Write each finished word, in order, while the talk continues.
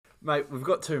Mate, we've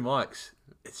got two mics.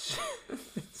 It's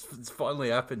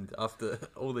finally happened after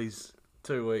all these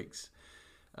 2 weeks.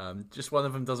 Just one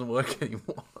of them doesn't work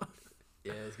anymore.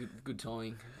 Yeah, it's good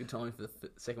timing. Good timing for the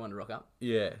second one to rock up.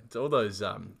 Yeah, to all those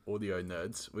audio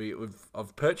nerds,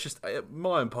 I've purchased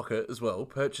my own pocket as well.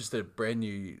 Purchased a brand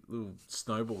new little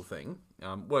snowball thing.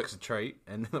 Works a treat,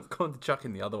 and then I've gone to chuck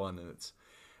in the other one, and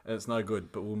it's no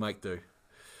good. But we'll make do.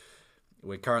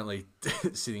 We're currently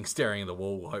sitting staring at the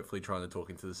wall, hopefully trying to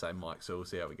talk into the same mic. So we'll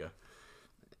see how we go.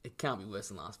 It can't be worse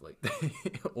than last week.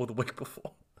 Or the week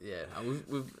before. Yeah,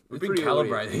 we've been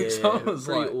calibrating. Someone was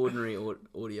pretty like, ordinary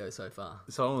audio so far.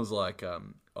 someone was like,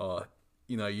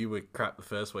 you were crap the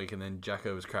first week, and then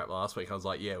Jacko was crap last week. I was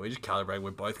like, yeah, we're just calibrating.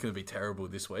 We're both going to be terrible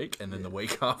this week, and then the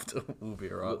week after we'll be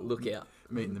alright. Look out.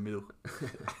 Meet in the middle.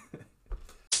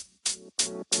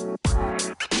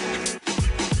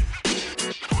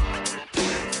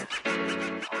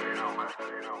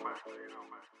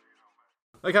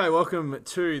 Okay, welcome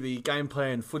to the Game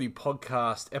Plan Footy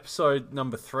Podcast, episode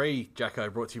number 3. Jacko,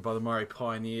 brought to you by the Murray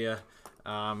Pioneer.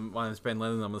 My name's Ben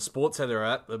Lennon. I'm the sports editor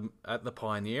at the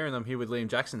Pioneer, and I'm here with Liam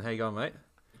Jackson. How you going, mate?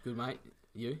 Good, mate.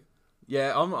 You?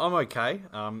 Yeah, I'm okay.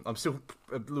 I'm still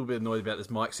a little bit annoyed about this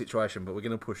mic situation, but we're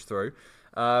going to push through.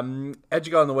 How'd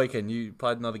you go on the weekend? You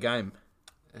played another game?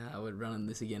 We're running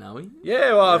this again, are we?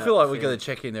 Yeah, well, I feel like we're going to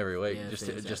check in every week,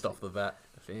 just off the bat.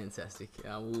 Fantastic.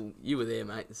 Well, you were there,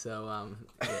 mate, so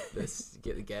let's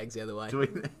get the gags out of the way. Do we?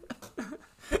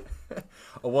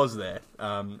 I was there.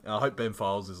 I hope Ben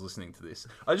Files is listening to this.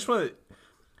 I just want to,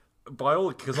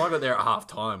 because I got there at half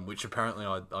time, which apparently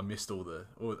I missed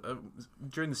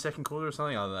during the second quarter or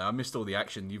something. I don't know. I missed all the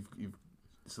action. You've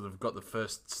sort of got the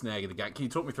first snag of the game. Can you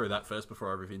talk me through that first before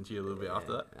I riff into you a little bit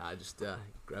after that? I just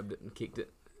grabbed it and kicked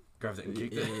it. Grabbed it and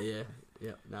kicked it?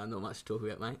 Yeah. No, not much to talk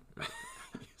about, mate.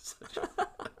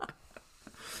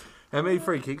 How many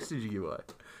free kicks did you give away?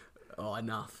 Oh,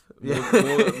 enough. Yeah.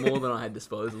 More than I had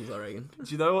disposals, I reckon. Do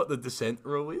you know what the descent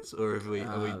rule is, or are we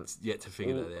yet to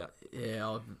figure that out?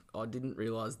 Yeah, I didn't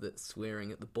realise that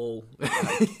swearing at the ball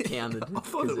counted. I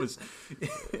thought it was.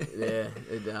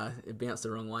 It bounced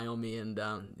the wrong way on me, and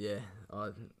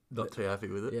Not too happy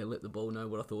with it. Yeah, let the ball know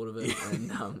what I thought of it,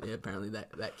 and apparently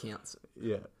that counts.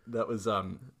 Yeah, that was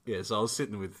So I was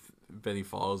sitting with Benny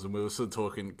Files, and we were sort of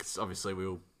talking, because obviously we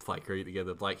all play cricket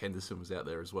together. Blake Henderson was out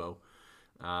there as well.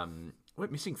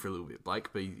 Went missing for a little bit,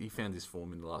 Blake, but he found his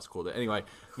form in the last quarter. Anyway,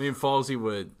 me and Filesy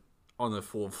were on the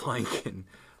forward flank, and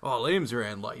Liam's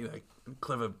around, like,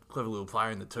 clever little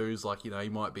player in the twos, like, he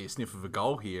might be a sniff of a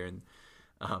goal here, and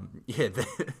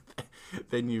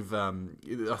then you've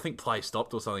I think play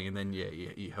stopped or something, and then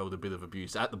you held a bit of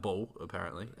abuse at the ball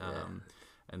apparently.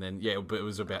 And then but it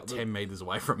was about 10 metres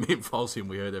away from me and Falsey, and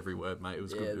we heard every word, mate. It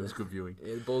was good. It was good viewing.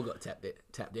 Yeah, the ball got tapped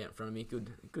out in front of me.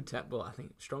 Good tap ball. I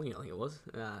think Strongy, it was.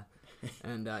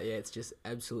 It's just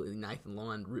absolutely Nathan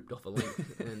Lyon ripped off a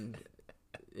length and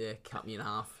cut me in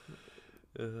half.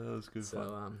 That was good.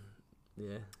 So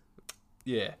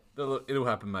yeah, it'll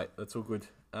happen, mate. That's all good.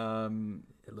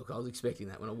 Look, I was expecting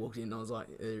that when I walked in. I was like,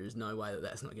 there is no way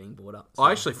that's not getting bought up. So,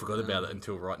 I actually forgot about it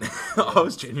until right now. I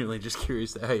was genuinely just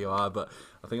curious to how you are, but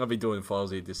I think I'd be doing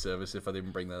Filesy a disservice if I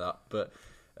didn't bring that up. But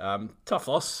tough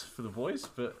loss for the boys,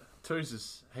 but twos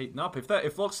is heating up. If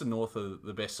Loxton North are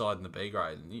the best side in the B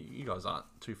grade, and you guys aren't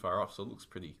too far off, so it looks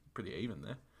pretty even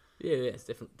there. Yeah, it's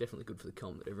definitely good for the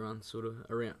comp that everyone's sort of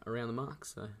around the mark.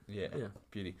 So yeah,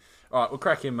 beauty. All right, we'll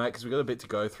crack in, mate, because we've got a bit to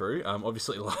go through.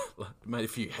 Obviously, made a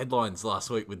few headlines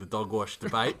last week with the dog wash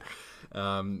debate,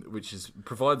 which has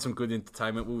provided some good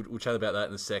entertainment. We'll chat about that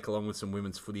in a sec, along with some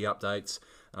women's footy updates.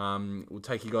 We'll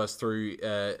take you guys through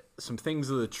some things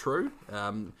that are true.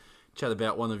 Chat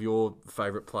about one of your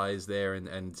favourite players there, and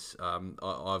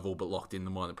I've all but locked in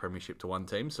the minor premiership to one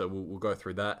team, so we'll go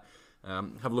through that.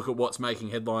 Have a look at what's making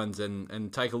headlines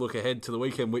and take a look ahead to the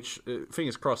weekend, which,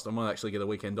 fingers crossed, I might actually get a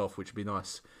weekend off, which would be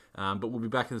nice. But we'll be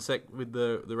back in a sec with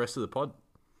the rest of the pod.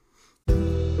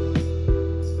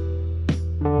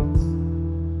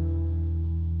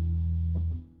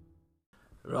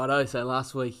 Righto, so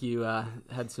last week you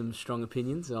had some strong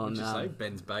opinions on... What did you say?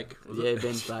 Ben's Bake, was it? Yeah,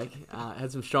 Ben's Bake.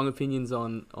 Had some strong opinions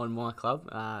on my club.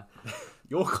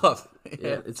 Your club?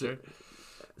 Yeah, it's true.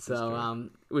 So,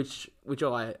 which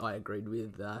I agreed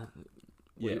with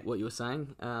what you were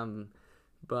saying.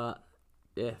 But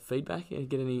feedback.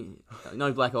 Get any?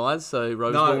 No black eyes. So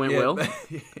Rovers ball went well.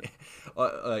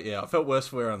 I felt worse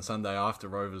for her on Sunday after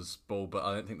Rovers ball, but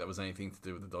I don't think that was anything to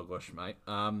do with the dog wash, mate.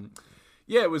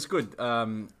 It was good.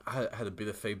 I had a bit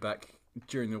of feedback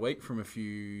during the week from a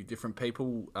few different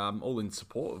people, all in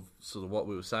support of sort of what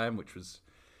we were saying, which was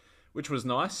which was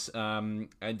nice. And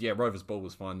yeah, Rovers' ball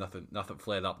was fine. Nothing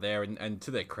flared up there. And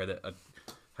to their credit, I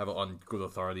have it on good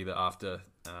authority that after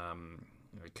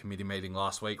committee meeting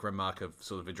last week, Renmark have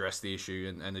sort of addressed the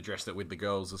issue and addressed it with the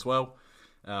girls as well,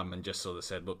 and just sort of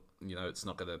said, look, it's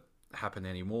not going to happen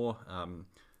anymore.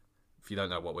 If you don't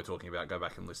know what we're talking about, go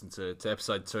back and listen to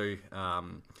episode 2.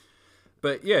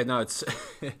 But yeah, no, it's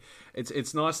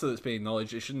it's nice that it's been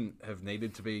acknowledged. It shouldn't have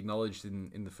needed to be acknowledged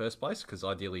in the first place because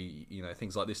ideally,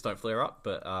 things like this don't flare up.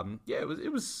 But yeah,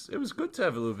 it was good to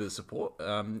have a little bit of support.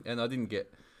 And I didn't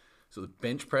get sort of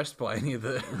bench pressed by any of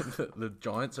the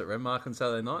Giants at Renmark on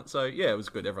Saturday night. So yeah, it was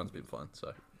good. Everyone's been fine.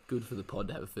 So good for the pod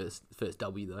to have a first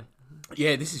W though.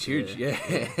 Yeah, this is huge. Yeah,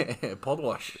 pod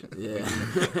wash. Yeah.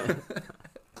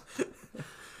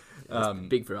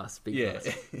 Big for us. Big for us.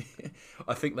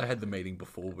 I think they had the meeting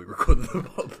before we recorded the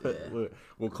pod, but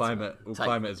we'll claim it. We'll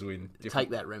claim it as a win.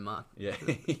 Take that, Renmark. Yeah.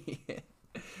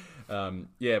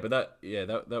 But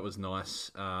that was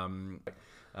nice.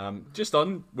 Just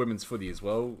on women's footy as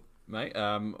well, mate.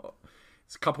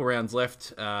 It's a couple rounds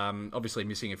left. Obviously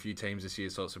missing a few teams this year,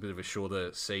 so it's a bit of a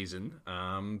shorter season.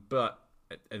 And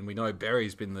we know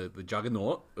Berry's been the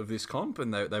juggernaut of this comp,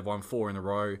 and they've won 4 in a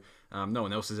row. No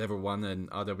one else has ever won an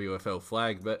RWFL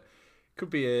flag, but could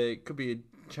be a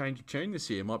change of tune this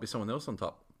year. Might be someone else on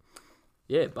top.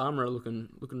 Yeah, Barmer are looking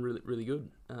really really good.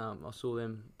 I saw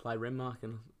them play Renmark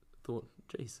and thought,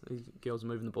 geez, these girls are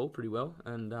moving the ball pretty well.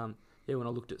 And when I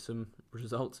looked at some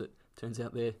results, it turns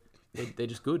out they're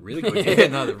just good. Really good. Yeah,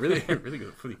 no, they're really good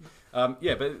at footy.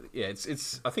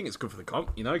 It's I think it's good for the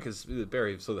comp, because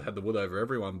Berry have sort of had the wood over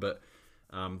everyone, but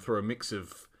for a mix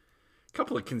of a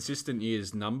couple of consistent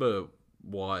years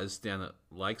number-wise down at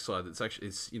Lakeside, it's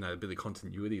a bit of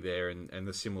continuity there and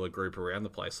a similar group around the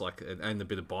place, and a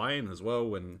bit of buy-in as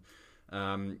well. And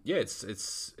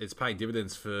it's paying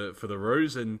dividends for the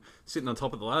Roos and sitting on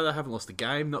top of the ladder. Haven't lost a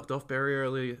game, knocked off Berry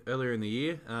earlier in the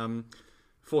year.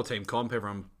 4-team comp,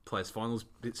 everyone plays finals,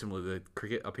 a bit similar to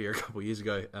cricket up here a couple of years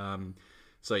ago.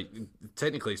 So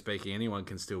technically speaking, anyone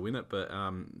can still win it, but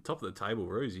top of the table,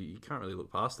 Roos, you can't really look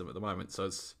past them at the moment. So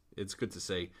it's good to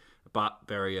see. But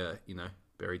Berry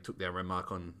took down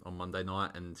Renmark on Monday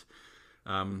night, and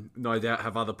no doubt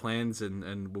have other plans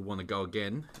and will want to go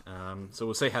again. So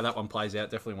we'll see how that one plays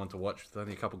out. Definitely one to watch. With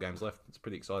only a couple games left, it's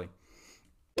pretty exciting.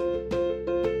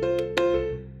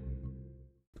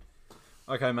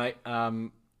 Okay, mate.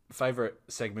 Favourite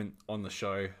segment on the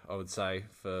show, I would say,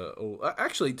 for all...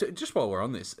 Actually, just while we're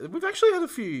on this, we've actually had a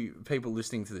few people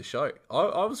listening to the show.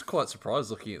 I was quite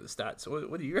surprised looking at the stats.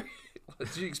 What do you...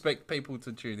 Did you expect people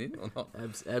to tune in or not?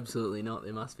 Absolutely not.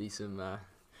 There must be some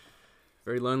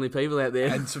very lonely people out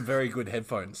there. And some very good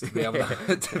headphones to be able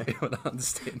to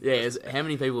understand. Yeah, how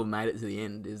many people have made it to the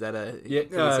end? Is that a...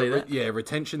 Yeah,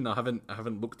 retention I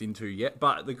haven't looked into yet,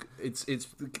 but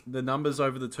the numbers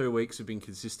over the 2 weeks have been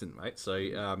consistent, mate. So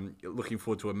looking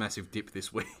forward to a massive dip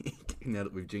this week now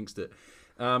that we've jinxed it.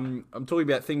 I'm talking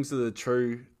about things that are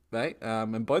true, mate,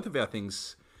 and both of our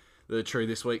things that are true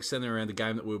this week centre around a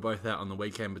game that we were both out on the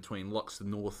weekend between Loxton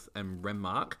North and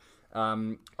Renmark.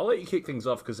 I'll let you kick things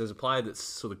off because there's a player that's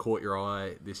sort of caught your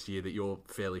eye this year that you're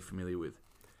fairly familiar with.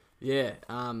 Yeah,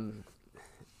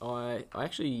 I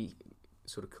actually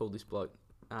sort of called this bloke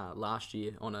last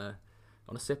year on a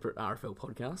separate RFL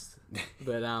podcast,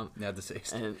 but now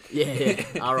deceased. And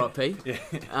RIP.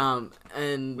 Yeah.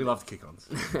 And we love kick-ons.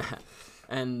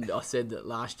 And I said that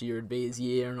last year would be his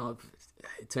year, and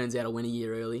it turns out I went a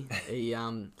year early. He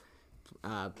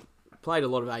played a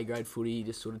lot of A-grade footy. He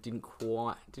just sort of didn't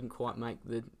quite make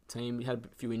the team. He had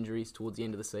a few injuries towards the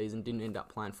end of the season. Didn't end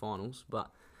up playing finals.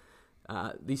 But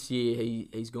this year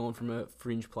he's gone from a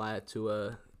fringe player to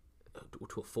a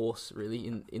force really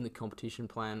in the competition,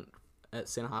 playing at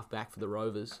centre half back for the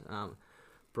Rovers.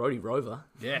 Brody Rover.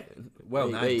 Yeah, well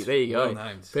named. There you go. Well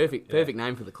named. Perfect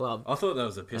name for the club. I thought that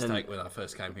was a piss take when I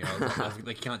first came here. I was like,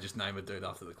 they can't just name a dude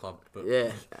after the club. But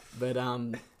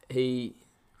he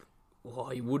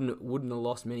wouldn't have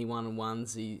lost many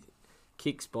 1-on-1s. He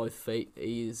kicks both feet.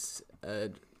 He is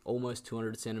almost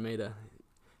 200 centimetre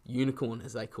unicorn,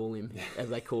 as they call him, as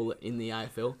they call it in the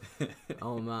AFL.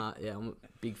 I'm a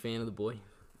big fan of the boy.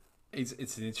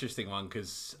 It's an interesting one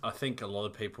because I think a lot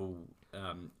of people,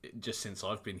 just since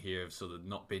I've been here, have sort of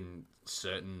not been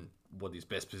certain what his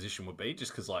best position would be.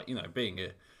 Just because, being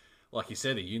like you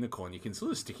said, a unicorn, you can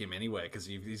sort of stick him anywhere because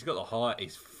he's got the height,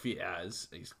 he's fit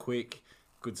he's quick,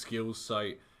 good skills. So,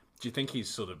 do you think he's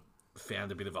sort of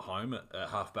found a bit of a home at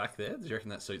half back there? Do you reckon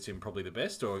that suits him probably the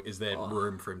best, or is there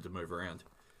room for him to move around?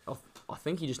 I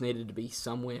think he just needed to be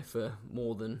somewhere for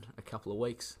more than a couple of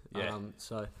weeks. Yeah.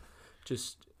 So,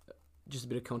 just just a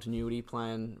bit of continuity,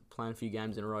 playing a few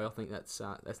games in a row. I think that's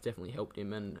definitely helped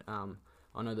him, and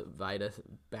I know that Vader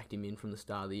backed him in from the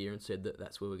start of the year and said that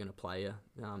that's where we're going to play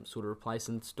sort of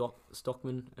replacing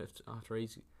Stockman after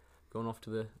he's gone off to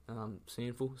the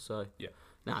Sandful. So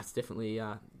it's definitely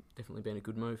been a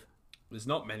good move. There's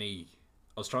not many.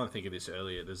 I was trying to think of this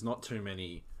earlier. There's not too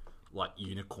many like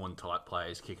unicorn type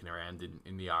players kicking around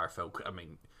in the RFL. I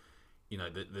mean,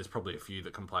 there's probably a few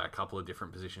that can play a couple of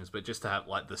different positions, but just to have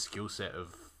like the skill set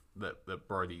of that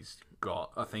Brody's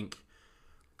got, I think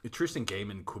Tristan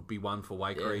Geeman could be one for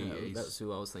Wakery. Yeah, that's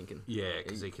who I was thinking. Yeah,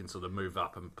 because he can sort of move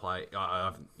up and play.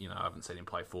 I haven't seen him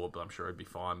play forward, but I'm sure he'd be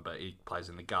fine. But he plays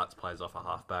in the guts, plays off a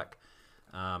halfback.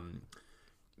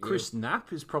 Chris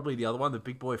Knapp is probably the other one, the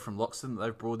big boy from Loxton that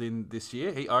they've brought in this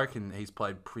year. I reckon he's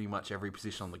played pretty much every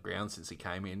position on the ground since he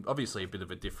came in. Obviously, a bit of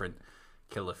a different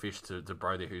kettle of fish to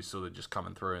Brody, who's sort of just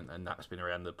coming through, and Knapp's been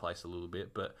around the place a little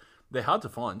bit. But they're hard to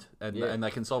find, and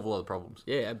they can solve a lot of problems.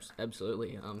 Yeah,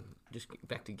 absolutely. Just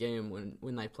back to Guillaume,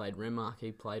 when they played Renmark,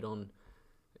 he played in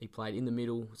the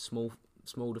middle, small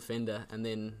defender, and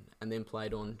then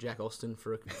played on Jack Austin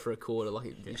for a quarter. Like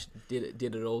he just did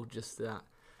it all. Just that.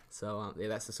 So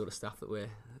that's the sort of stuff that we'll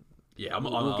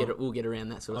get around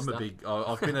that sort of stuff.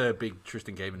 I've been a big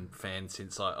Tristan Geeman fan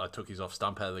since I took his off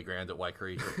stump out of the ground at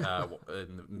Wakery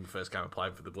in the first game I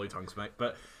played for the Blue Tongues, mate.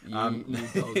 But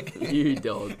you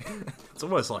dog. It's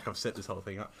almost like I've set this whole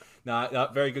thing up. No,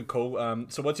 very good call.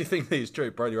 So what do you think is true?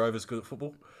 Brody Rover's good at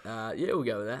football? Yeah, we'll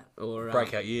go with that. Or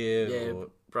breakout year. Yeah,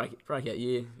 breakout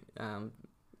year.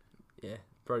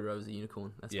 Brody Rover's a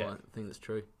unicorn. That's why I think that's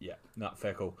true. Yeah,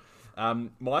 fair call.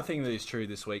 My thing that is true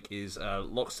this week is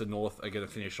Loxton North are going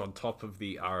to finish on top of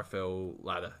the RFL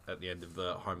ladder at the end of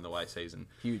the home and away season.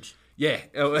 Huge. Yeah.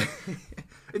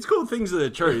 It's called things that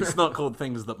are true. It's not called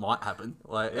things that might happen.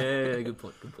 Good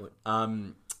point.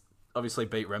 Obviously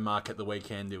beat Renmark at the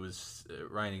weekend. It was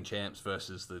reigning champs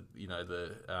versus the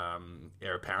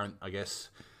heir apparent, I guess.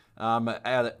 Out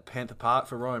at Panther Park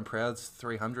for Ryan Proud's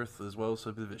 300th as well. So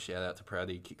a bit of a shout out to Proud.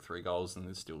 He kicked 3 goals and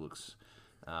it still looks...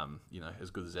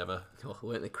 as good as ever. Oh,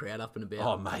 weren't the crowd up and about?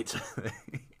 Oh, mate.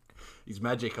 He's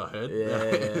magic, I heard.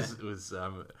 Yeah.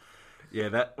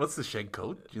 What's the shed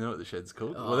called? Do you know what the shed's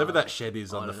called? Whatever that shed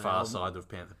is on the far side of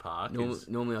Panther Park.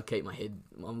 Normally I keep my head,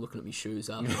 I'm looking at my shoes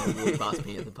up and I walk past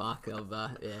Panther Park. I've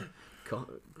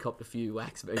copped a few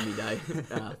whacks every day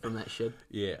from that shed.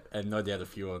 Yeah, and no doubt a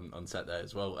few on Saturday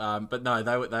as well. But no,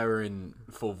 they were in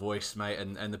full voice, mate,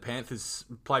 and the Panthers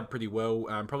played pretty well.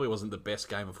 Probably wasn't the best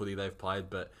game of footy they've played,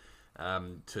 but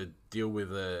to deal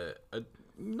with a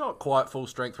not quite full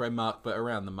strength Renmark, but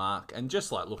around the mark, and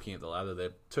just like looking at the ladder,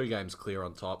 they're 2 games clear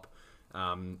on top.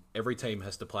 Every team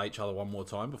has to play each other one more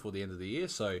time before the end of the year,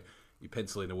 so you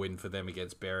pencil in a win for them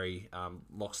against Berry.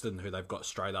 Loxton, who they've got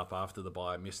straight up after the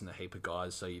bye, missing a heap of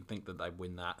guys, so you'd think that they'd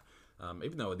win that,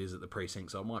 even though it is at the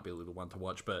precinct, so it might be a little one to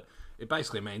watch. But it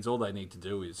basically means all they need to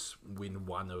do is win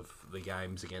one of the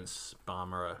games against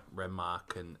Barmera,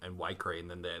 Renmark, and Wakery,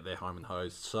 and then they're home and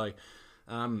hosed. So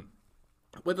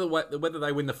whether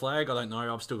they win the flag, I don't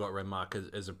know. I've still got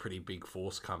Renmark as a pretty big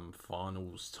force come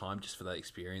finals time, just for that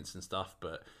experience and stuff,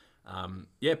 but...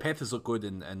 Panthers look good,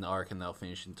 and I reckon they'll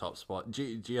finish in top spot.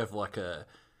 Do you have like a...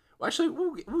 Well, actually,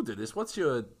 we'll do this. What's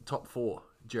your top 4,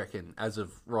 do you reckon, as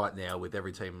of right now, with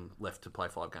every team left to play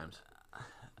 5 games?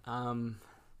 I'll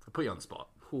put you on the spot.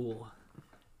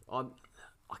 I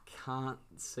can't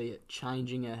see it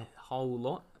changing a whole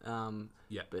lot.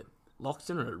 But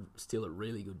Loxton are still a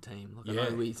really good team. I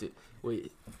know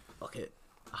we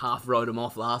half wrote them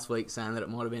off last week, saying that it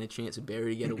might have been a chance of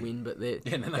Berry to get a win, but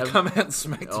and then they come out and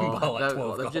smacked them by like 12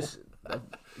 goals. They've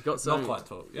got some... Not quite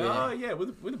 12. Yeah, would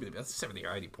have been about 70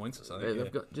 or 80 points or something.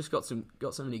 They've got so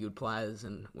many good players,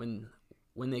 and when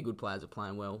their good players are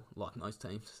playing well, like most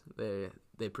teams, they're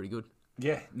pretty good.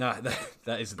 Yeah, no,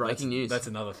 that is breaking news. That's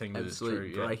another thing that is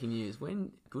true. Breaking news.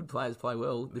 When good players play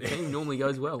well, the team normally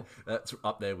goes well. That's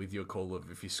up there with your call of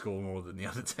if you score more than the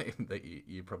other team, that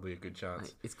you're probably a good chance.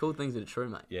 Mate, it's called things that are true,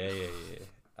 mate. Yeah.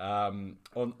 On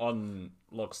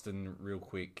Loxton, real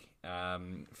quick,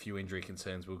 few injury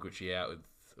concerns. Will Gucci out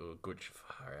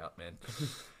far out, man.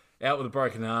 Out with a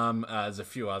broken arm. There's a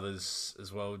few others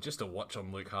as well. Just a watch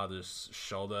on Luke Harder's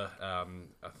shoulder.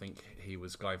 I think he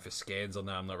was going for scans on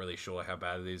that. I'm not really sure how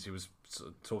bad it is. He was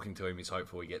talking to him. He's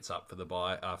hopeful he gets up for the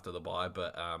bye after the bye.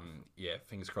 But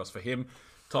fingers crossed for him.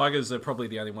 Tigers are probably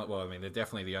the only one. Well, I mean, they're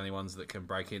definitely the only ones that can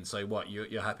break in. So what?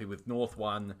 You're happy with North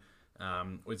 1?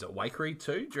 Was it Wakery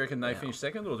 2? Do you reckon they finish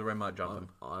second, or does Renmark jump them?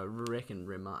 I reckon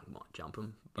Renmark might jump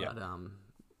them, but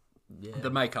the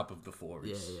makeup of the 4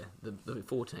 is... The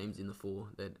 4 teams in the 4,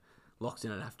 that Loxton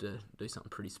would have to do something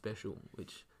pretty special,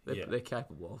 which they're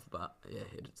capable of. But yeah,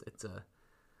 it's a.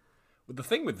 Well, the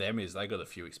thing with them is they got a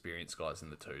few experienced guys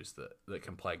in the twos that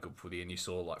can play good footy, and you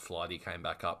saw like Flighty came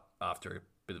back up after a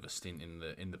bit of a stint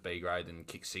in the B grade and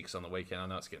kicked 6 on the weekend. I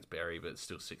know it's against Barry, but it's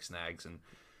still 6 snags, and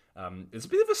there's a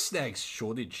bit of a snag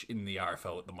shortage in the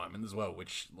RFL at the moment as well.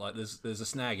 Which like there's a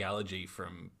snag allergy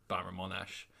from Barra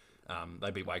Monash.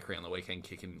 They beat Wakery on the weekend,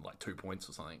 kicking like 2 points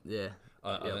or something. Yeah,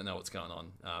 I don't know what's going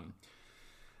on.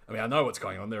 I mean, I know what's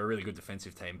going on. They're a really good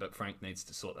defensive team, but Frank needs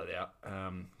to sort that out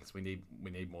because we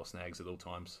need more snags at all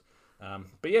times.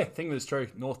 But yeah, thing that's true.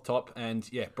 North top and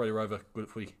yeah, Brody Rover good at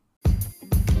footy.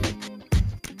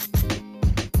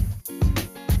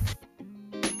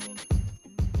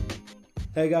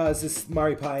 Hey guys, this is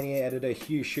Murray Pioneer editor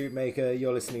Hugh Shootmaker.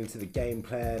 You're listening to the Game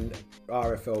Plan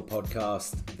RFL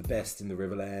podcast, the best in the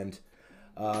Riverland.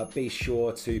 Be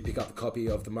sure to pick up a copy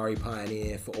of the Murray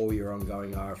Pioneer for all your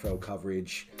ongoing RFL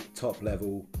coverage, top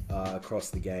level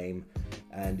across the game.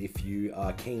 And if you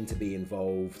are keen to be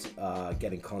involved,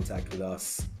 get in contact with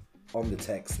us on the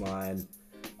text line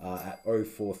at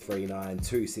 0439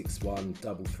 261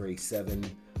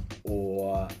 337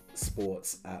 or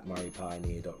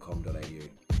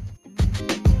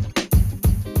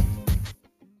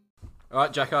sports@murraypioneer.com.au. All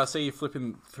right, Jack, I see you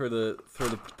flipping through the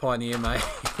Pioneer, mate.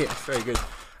 Yeah, very good.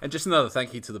 And just another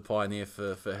thank you to the Pioneer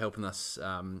for helping us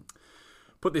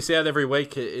put this out every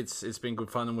week. It's been good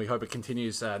fun, and we hope it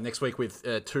continues next week with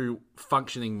 2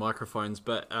 functioning microphones.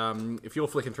 But if you're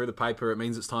flicking through the paper, it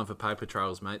means it's time for paper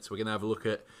trails, mate. So we're going to have a look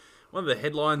at one of the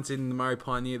headlines in the Murray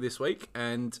Pioneer this week,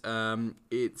 and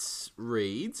it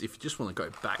reads, if you just want to go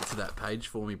back to that page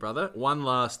for me, brother, one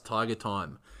last Tiger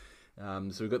time.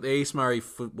 So we've got the East Murray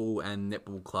Football and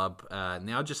Netball Club,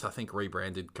 now just, I think,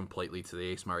 rebranded completely to the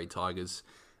East Murray Tigers.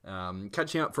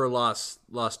 Catching up for a last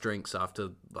drinks after,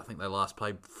 I think they last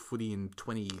played footy in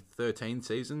 2013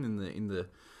 season in the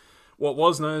what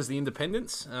was known as the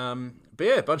Independents. But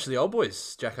yeah, a bunch of the old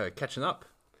boys, Jacko, catching up.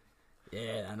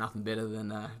 Yeah, nothing better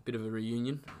than a bit of a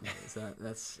reunion. So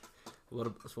that's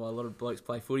why a lot of blokes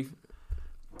play footy.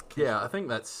 Yeah, I think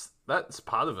that's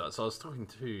part of it. So I was talking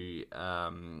to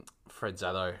Fred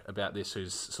Zatto about this,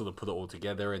 who's sort of put it all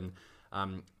together, and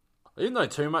I didn't know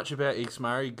too much about East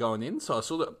Murray going in, so I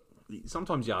sort of,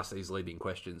 sometimes you ask these leading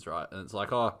questions, right? And it's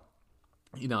like,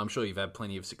 I'm sure you've had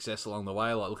plenty of success along the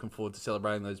way, like looking forward to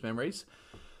celebrating those memories.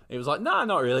 He was like, no,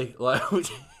 not really. Like,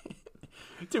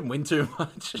 didn't win too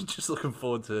much. Just looking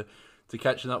forward to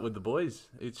catching up with the boys.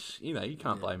 It's, you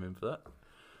can't blame him for that.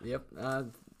 Yep.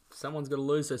 Someone's got to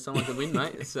lose, so someone can win,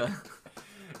 mate. So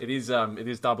it is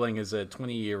doubling as a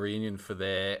 20-year reunion for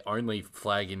their only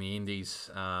flag in the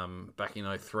Indies back in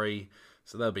 2003.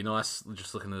 So that'll be nice.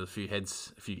 Just looking at a few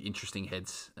interesting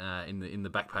heads in the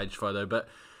back page photo. But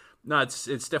no, it's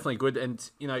definitely good. And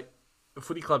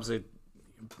footy clubs are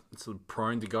sort of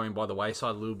prone to going by the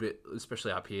wayside a little bit,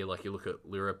 especially up here. Like you look at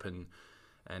Lirrup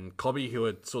and Cobby, who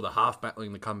are sort of half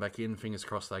battling to come back in. Fingers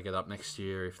crossed they get up next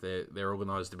year if they're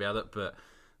organised about it. But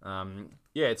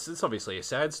it's obviously a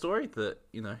sad story that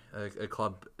a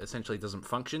club essentially doesn't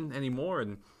function anymore,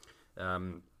 and I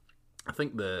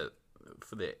think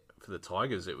for the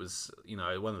Tigers it was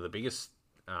one of the biggest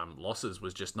losses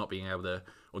was just not being able to,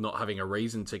 or not having a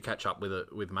reason to catch up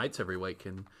with mates every week.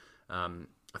 And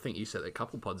I think you said a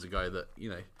couple pods ago that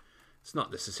it's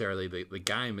not necessarily the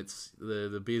game, it's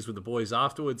the beers with the boys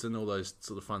afterwards and all those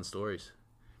sort of fun stories.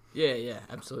 Yeah,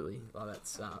 absolutely. Well,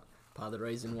 that's part of the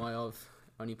reason why I've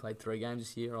only played 3 games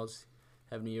this year. I was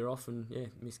having a year off and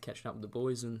missed catching up with the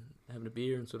boys and having a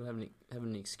beer and sort of having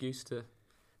an excuse to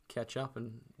catch up,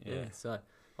 and so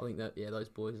I think that those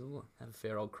boys will have a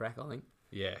fair old crack, I think.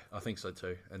 Yeah, I think so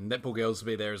too. And Netball Girls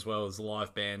will be there as well as a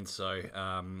live band, so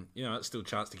it's still a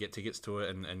chance to get tickets to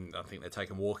it, and I think they're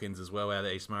taking walk-ins as well out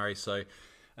of East Murray. So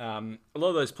a lot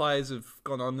of those players have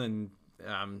gone on and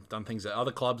done things at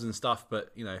other clubs and stuff,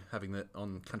 but having that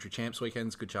on Country Champs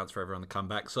weekends, good chance for everyone to come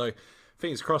back. So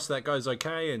fingers crossed that goes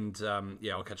okay, and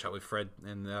I'll catch up with Fred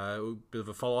and a bit of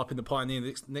a follow up in the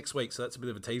Pioneer next week. So that's a bit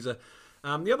of a teaser.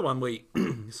 The other one we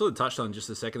sort of touched on just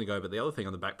a second ago, but the other thing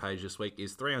on the back page this week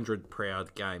is 300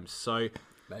 Proud Games. So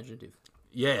imaginative.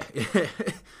 Yeah.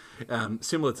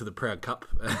 Similar to the Proud Cup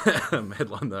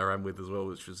headline that I ran with as well,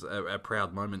 which was a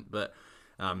proud moment. But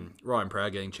Ryan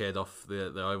Proud getting chaired off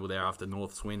the oval there after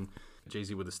North's win.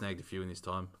 Jeezy would have snagged a few in his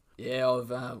time. Yeah,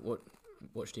 I've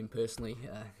watched him personally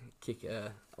kick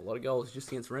a lot of goals just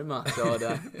against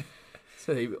Renmark.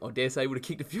 So I dare say he would have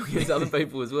kicked a few against other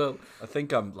people as well. I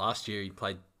think last year he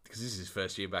played, because this is his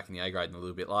first year back in the A grade in a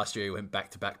little bit. Last year he went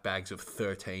back-to-back bags of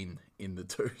 13 in the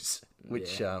twos,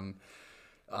 which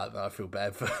I feel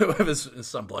bad for whoever's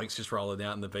some blokes just rolling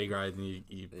out in the B grade, and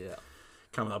you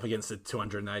coming up against a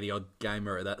 280 odd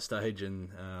gamer at that stage, and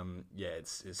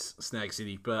it's Snag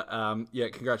City. But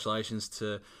congratulations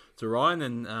to Ryan,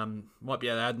 and might be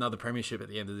able to add another premiership at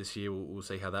the end of this year. We'll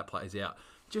see how that plays out.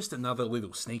 Just another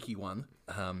little sneaky one,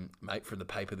 mate, from the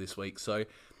paper this week. So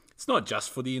it's not just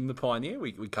footy in the Pioneer.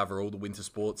 We cover all the winter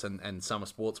sports and summer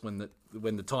sports when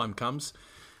the time comes.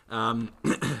 I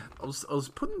was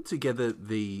putting together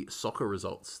the soccer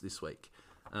results this week.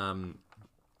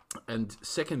 And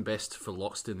second best for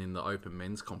Loxton in the open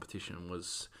men's competition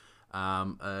was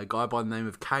a guy by the name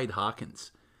of Cade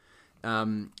Harkins.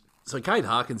 So Cade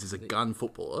Harkins is a gun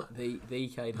footballer. The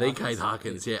Cade Harkins. The Cade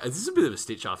Harkins, yeah. This is a bit of a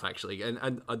stitch off, actually.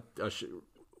 And I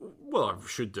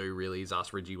should do really is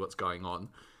ask Reggie what's going on.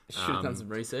 Should have done some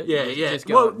research. Yeah.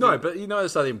 But you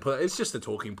notice I didn't put. It's just a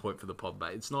talking point for the pod,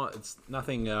 mate. It's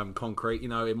nothing concrete.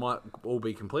 It might all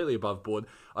be completely above board.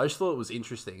 I just thought it was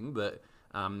interesting that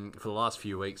for the last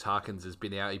few weeks, Harkins has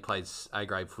been out. He plays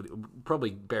A-grade footy, probably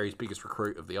Barry's biggest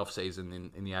recruit of the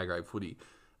off-season in the A-grade footy.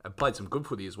 Played some good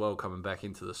footy as well, coming back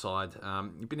into the side.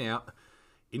 He's been out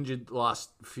injured the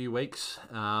last few weeks,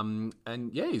 and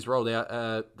he's rolled out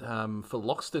for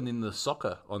Loxton in the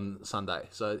soccer on Sunday.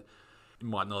 So he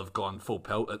might not have gone full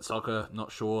pelt at soccer.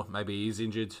 Not sure. Maybe he is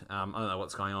injured. I don't know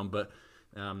what's going on, but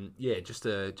just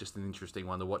an interesting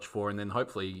one to watch for. And then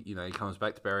hopefully, he comes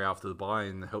back to Barry after the bye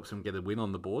and helps him get a win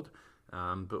on the board.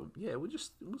 But yeah, we'll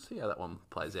see how that one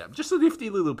plays out. Just a nifty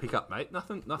little pickup, mate.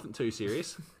 Nothing too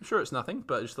serious. I'm sure it's nothing,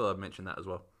 but I just thought I'd mention that as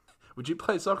well. Would you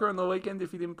play soccer on the weekend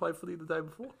if you didn't play footy the day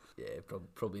before? Yeah,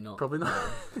 probably not. Probably not.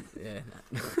 Yeah.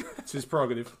 It's his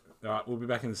prerogative. All right, we'll be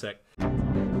back in a sec.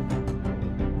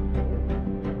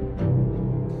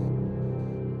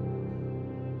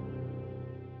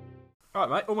 All right,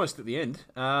 mate, almost at the end.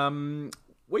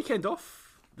 Weekend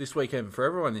off this weekend for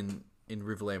everyone in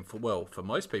Riverland. For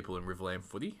most people in Riverland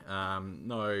footy.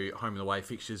 No home and away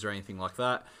fixtures or anything like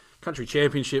that. Country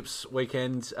Championships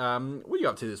weekend. What are you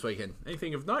up to this weekend?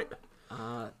 Anything of note?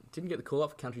 Didn't get the call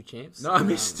up for Country Champs. No, I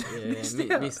missed.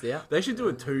 Missed out. They should do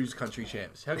a twos Country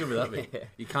Champs. How good would that be? Yeah.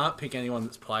 You can't pick anyone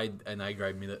that's played an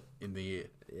A-grade minute in the year.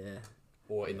 Yeah.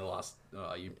 Or in the last,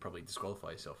 you probably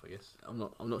disqualify yourself, I guess. I'm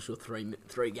not sure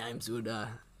three games would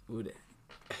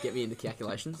get me into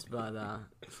calculations, but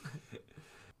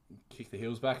Kick the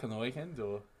heels back on the weekend,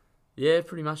 or yeah,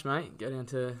 pretty much, mate. Go down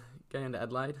to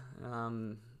Adelaide. Have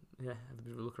a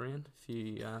bit of a look around.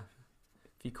 A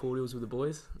few cordials with the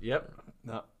boys. Yep.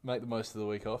 No, make the most of the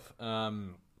week off. I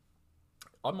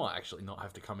might actually not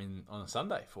have to come in on a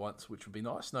Sunday for once, which would be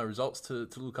nice. No results to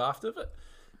look after it.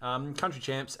 Country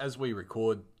Champs, as we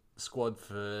record, squad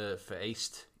for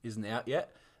East isn't out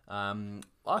yet.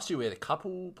 Last year we had a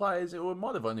couple players, or it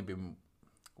might have only been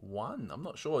one. I'm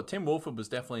not sure. Tim Wolford was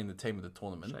definitely in the team of the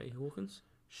tournament. Shay Hawkins?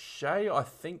 Shay, I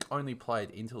think, only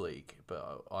played interleague,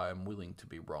 but I am willing to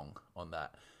be wrong on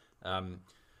that.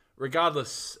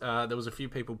 Regardless, there was a few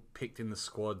people picked in the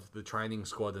squad, the training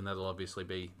squad, and that'll obviously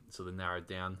be sort of narrowed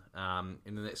down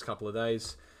in the next couple of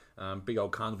days. Big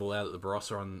old carnival out at the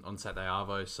Barossa on Saturday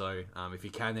Arvo, so if you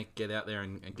can, get out there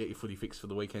and get your footy fixed for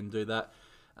the weekend, do that.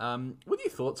 What are your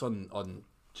thoughts on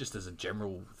just as a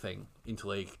general thing,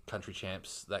 interleague, country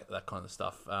champs, that kind of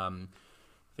stuff?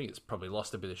 I think it's probably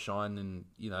lost a bit of shine in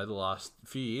the last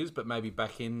few years, but maybe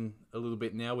back in a little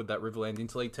bit now with that Riverland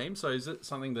interleague team. So is it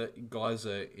something that guys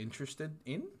are interested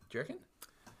in, do you reckon?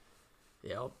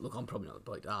 Yeah, look, I'm probably not the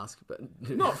bloke to ask, but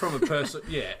not from a person.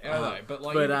 Yeah, I know, but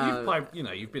you've played.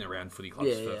 You've been around footy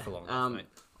clubs for long enough, mate.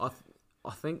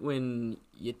 I think when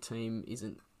your team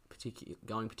isn't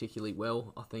going particularly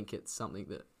well, I think it's something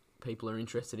that people are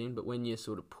interested in. But when you're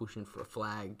sort of pushing for a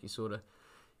flag, you're sort of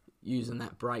using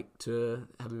that break to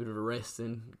have a bit of a rest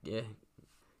and get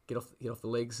off the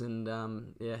legs and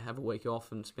have a week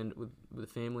off and spend it with the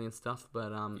family and stuff.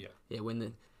 But when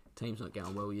the team's not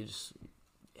going well, you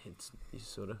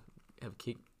sort of have a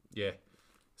kick. Yeah.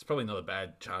 It's probably not a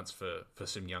bad chance for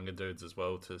some younger dudes as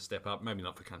well to step up. Maybe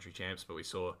not for country champs, but we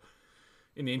saw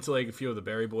in the interleague a few of the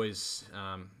Berry boys.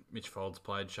 Mitch Folds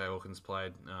played, Shay Hawkins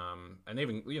played, and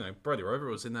even Brody Rover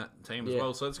was in that team as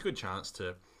well. So it's a good chance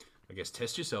to, I guess,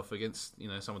 test yourself against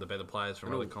some of the better players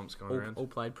from other comps going around. All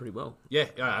played pretty well. Yeah,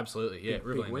 absolutely. Yeah,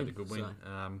 Riverland had a good win.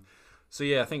 So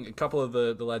I think a couple of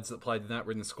the lads that played in that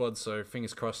were in the squad. So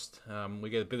fingers crossed, we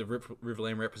get a bit of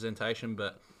Riverland representation.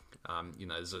 But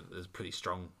there's a pretty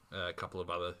strong couple of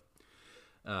other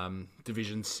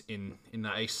divisions in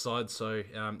the east side. So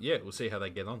we'll see how they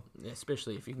get on. Yeah,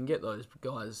 especially if you can get those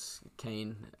guys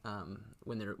keen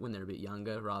when they're a bit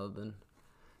younger, rather than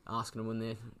asking them when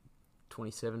they're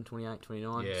 27, 28,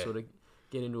 29. Sort of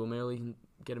get into them early and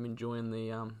get them enjoying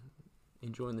the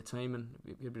enjoying the team and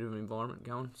get a bit of an environment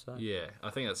going. So yeah, I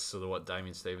think that's sort of what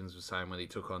Damien Stevens was saying when he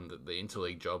took on the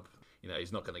interleague job. You know,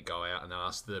 he's not going to go out and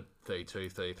ask the 32,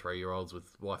 33-year-olds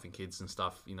with wife and kids and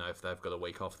stuff, you know, if they've got a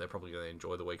week off, they're probably going to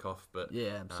enjoy the week off. But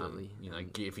yeah, absolutely. You know,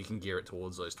 if you can gear it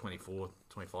towards those 24,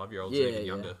 25-year-olds or even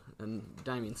younger. And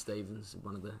Damien Stevens,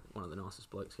 one of the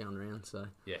nicest blokes going around. So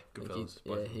yeah, good fellas.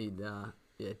 He'd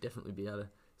definitely be able to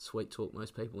sweet talk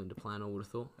most people into playing. I would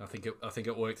have thought. I think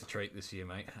it worked a treat this year,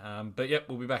 mate. But yeah,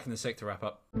 we'll be back in the sec to wrap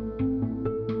up.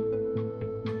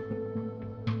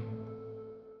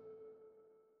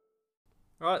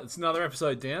 All right, it's another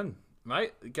episode down,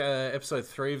 mate. Episode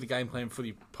 3 of the Game Plan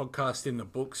Footy podcast in the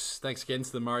books. Thanks again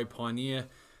to the Murray Pioneer.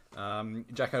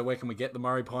 Jacko, where can we get the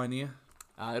Murray Pioneer?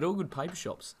 At all good paper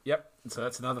shops. Yep, so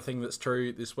that's another thing that's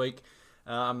true this week.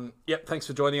 Thanks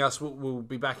for joining us. We'll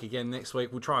be back again next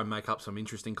week. We'll try and make up some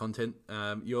interesting content.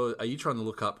 Are you trying to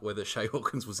look up whether Shea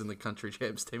Hawkins was in the country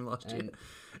champs team last year?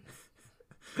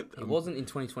 It wasn't in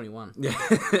 2021. Yeah.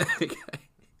 Okay.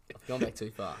 I've gone back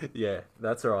too far. Yeah,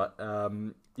 that's all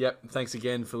right. Thanks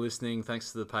again for listening.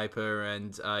 Thanks to the paper,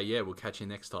 and we'll catch you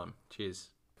next time. Cheers.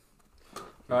 All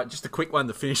right, just a quick one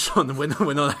to finish on.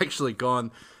 We're not actually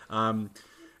gone.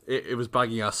 It was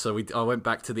bugging us, so I went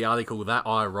back to the article that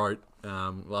I wrote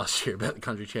last year about the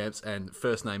country champs, and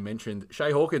first name mentioned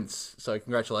Shea Hawkins. So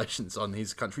congratulations on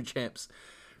his country champs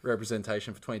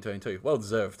representation for 2022. Well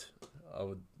deserved, I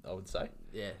would say.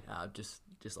 Yeah, just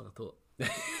like I thought.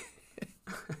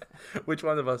 Which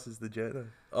one of us is the journo?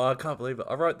 Oh, I can't believe it.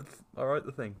 I wrote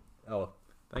the thing. Oh, well.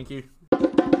 Thank you.